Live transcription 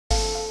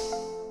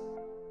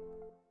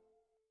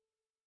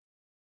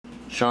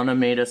Shauna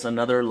made us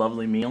another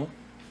lovely meal.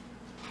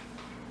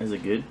 Is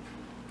it good?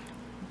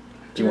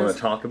 Do you want to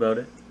talk about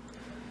it?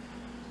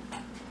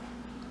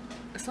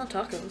 It's not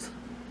tacos.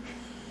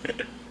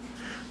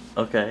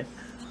 Okay.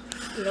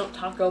 We don't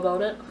taco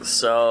about it.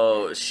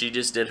 So she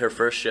just did her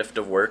first shift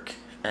of work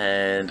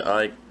and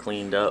I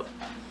cleaned up.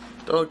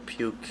 Dog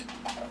puke.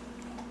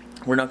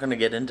 We're not going to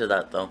get into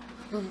that though.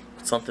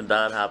 Something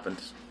bad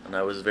happened and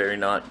I was very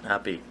not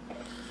happy.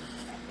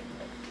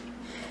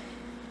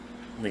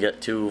 We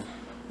got two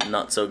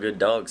not so good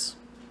dogs.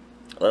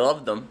 I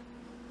love them,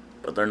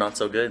 but they're not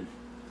so good.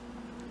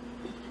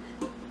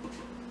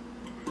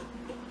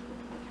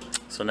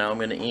 So now I'm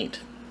going to eat.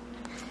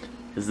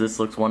 Because this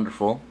looks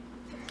wonderful.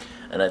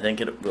 And I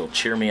think it will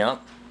cheer me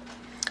up.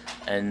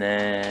 And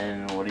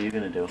then, what are you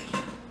going to do?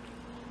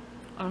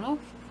 I don't know.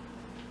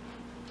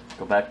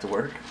 Go back to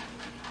work?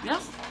 Yeah.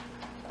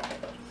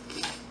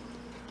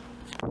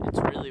 It's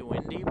really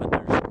windy, but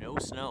there's no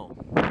snow.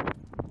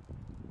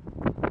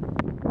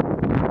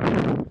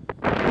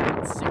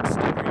 It's 6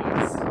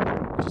 degrees,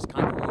 which is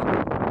kind of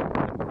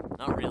warm.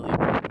 Not really,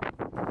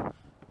 but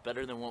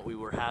better than what we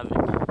were having.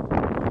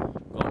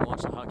 Go and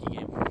watch the hockey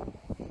game.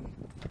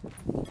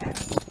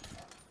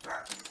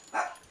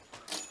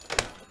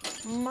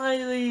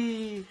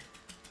 Miley!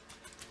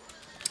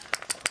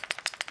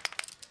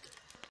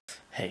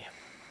 Hey,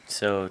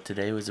 so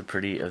today was a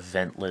pretty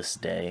eventless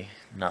day.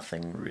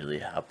 Nothing really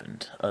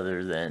happened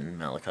other than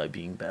Malachi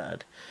being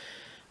bad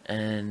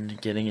and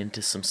getting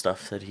into some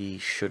stuff that he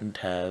shouldn't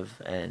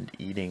have and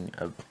eating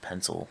a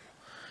pencil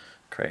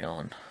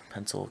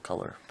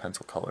color,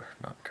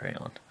 not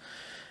crayon,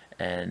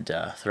 and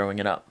throwing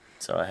it up.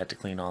 So I had to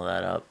clean all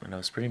that up and I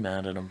was pretty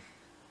mad at him.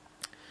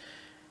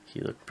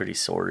 He looked pretty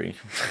sorry.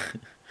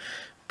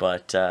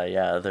 But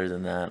yeah, other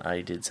than that, I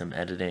did some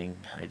editing,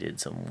 I did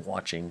some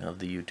watching of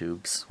the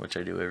YouTubes, which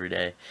I do every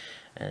day,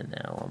 and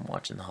now I'm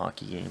watching the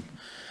hockey game.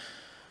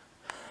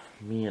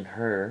 Me and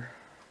her,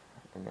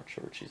 I'm not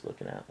sure what she's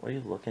looking at. What are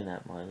you looking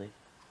at, Miley?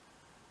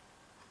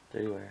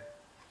 There you are.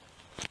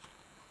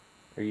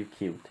 Are you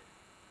cute?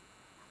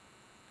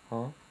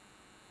 Huh?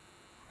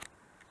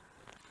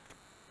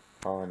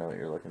 Oh, I know what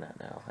you're looking at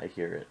now. I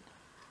hear it.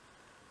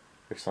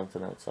 There's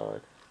something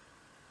outside.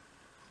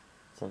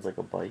 Sounds like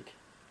a bike.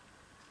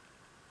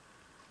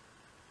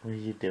 What are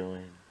you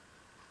doing?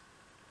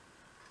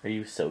 Are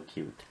you so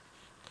cute?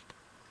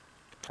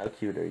 How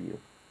cute are you?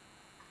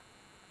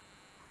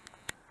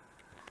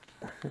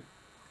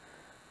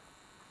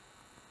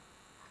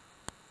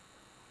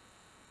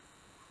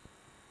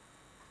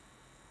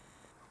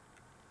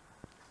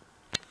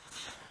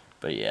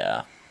 But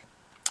yeah,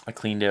 I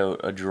cleaned out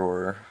a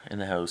drawer in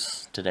the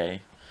house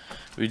today.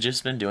 We've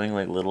just been doing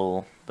like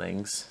little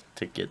things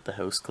to get the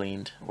house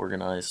cleaned,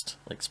 organized,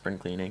 like spring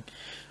cleaning.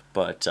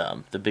 But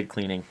the big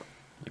cleaning,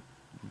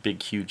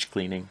 big huge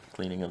cleaning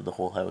of the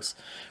whole house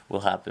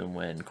will happen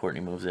when Courtney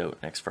moves out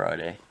next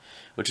Friday,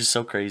 which is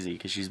so crazy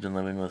because she's been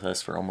living with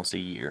us for almost a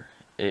year.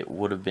 It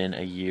would have been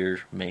a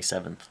year May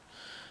 7th,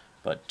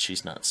 but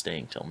she's not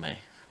staying till May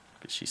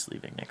because she's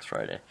leaving next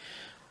Friday.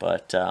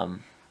 But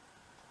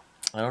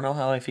I don't know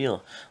how I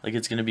feel. Like,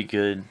 it's gonna be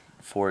good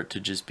for it to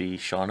just be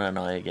Shauna and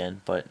I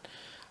again, but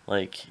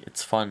like,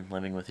 it's fun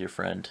living with your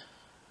friend,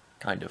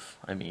 kind of.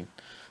 I mean,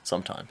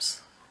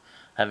 sometimes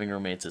having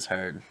roommates is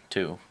hard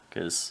too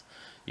because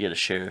you gotta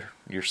share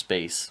your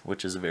space,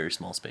 which is a very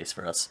small space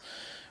for us,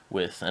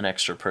 with an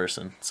extra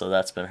person, so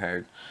that's been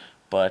hard.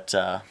 But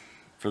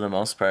for the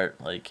most part,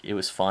 like, it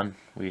was fun.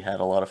 We had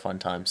a lot of fun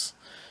times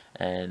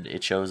and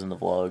it shows in the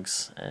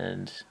vlogs,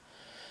 and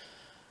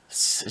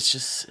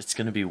it's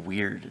gonna be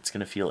weird. It's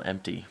gonna feel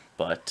empty,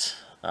 but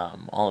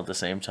all at the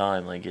same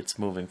time, like, it's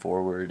moving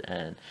forward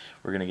and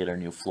we're gonna get our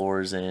new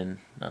floors in,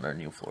 not our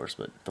new floors,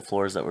 but the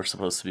floors that were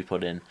supposed to be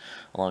put in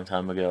a long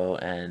time ago,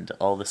 and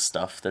all the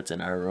stuff that's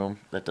in our room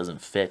that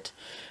doesn't fit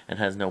and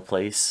has no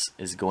place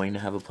is going to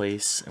have a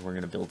place, and we're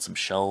gonna build some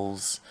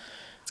shelves.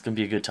 It's gonna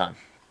be a good time.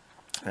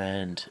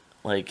 And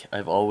like,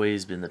 I've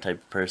always been the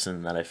type of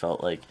person that I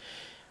felt like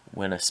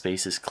when a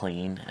space is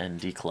clean and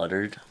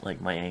decluttered, like,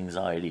 my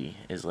anxiety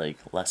is like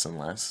less and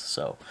less.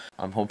 So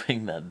I'm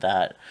hoping that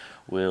that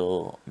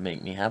will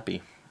make me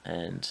happy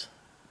and,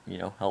 you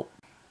know, help.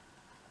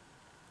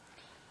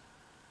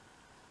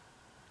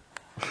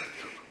 What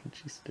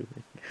she's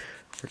doing.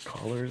 Her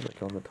collar's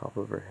like on the top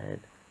of her head.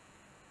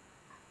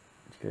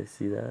 Did you guys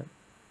see that?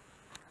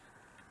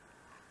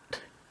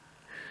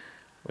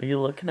 What are you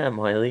looking at,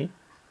 Miley?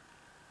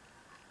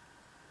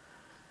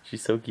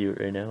 She's so cute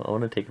right now. I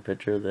want to take a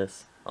picture of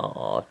this.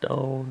 Oh,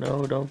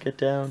 don't get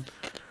down.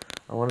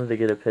 I wanted to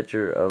get a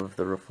picture of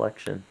the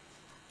reflection.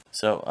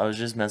 So I was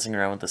just messing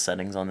around with the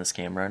settings on this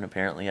camera, and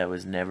apparently I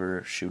was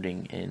never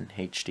shooting in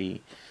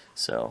HD,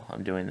 so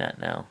I'm doing that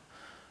now.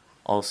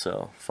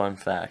 Also, fun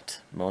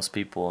fact, most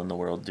people in the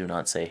world do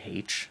not say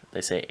H,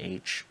 they say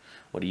H.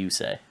 What do you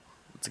say?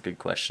 That's a good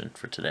question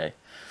for today.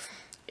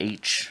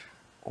 H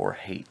or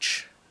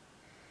H?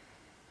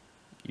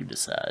 You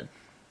decide,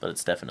 but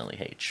it's definitely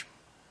H.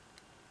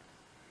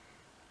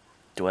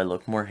 Do I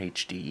look more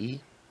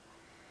HD?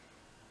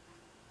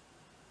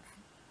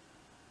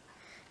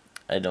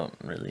 I don't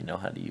really know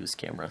how to use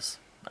cameras.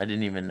 I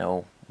didn't even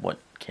know what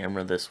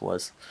camera this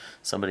was.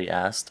 Somebody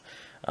asked.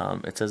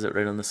 It says it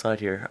right on the side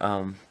here.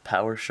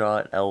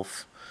 PowerShot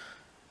ELPH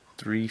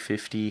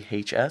 350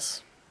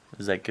 HS.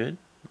 Is that good?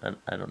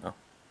 I don't know.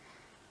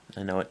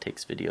 I know it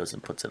takes videos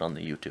and puts it on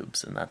the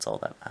YouTubes, and that's all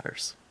that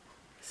matters.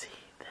 See,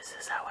 this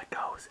is how it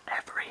goes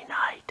every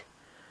night.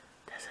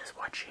 This is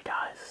what she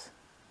does.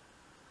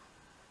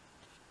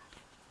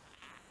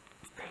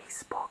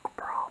 Facebook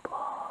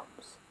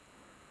problems.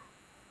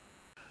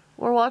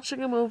 We're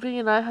watching a movie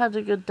and I had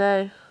a good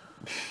day.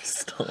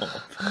 Stop.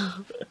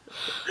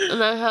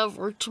 And I have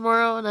work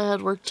tomorrow and I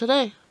had work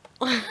today.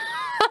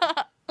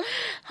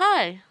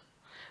 Hi.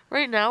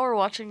 Right now we're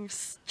watching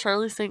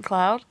Charlie St.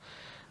 Cloud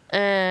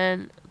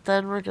and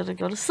then we're gonna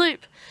go to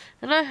sleep.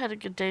 And I had a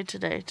good day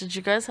today. Did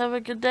you guys have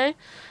a good day?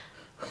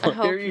 Why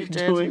are you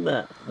doing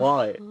that?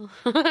 Why?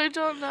 I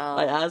don't know.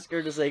 I asked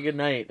her to say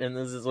goodnight and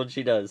this is what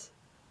she does.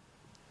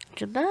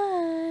 Good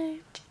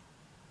night.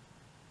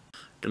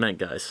 Good night,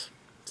 guys.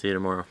 See you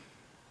tomorrow.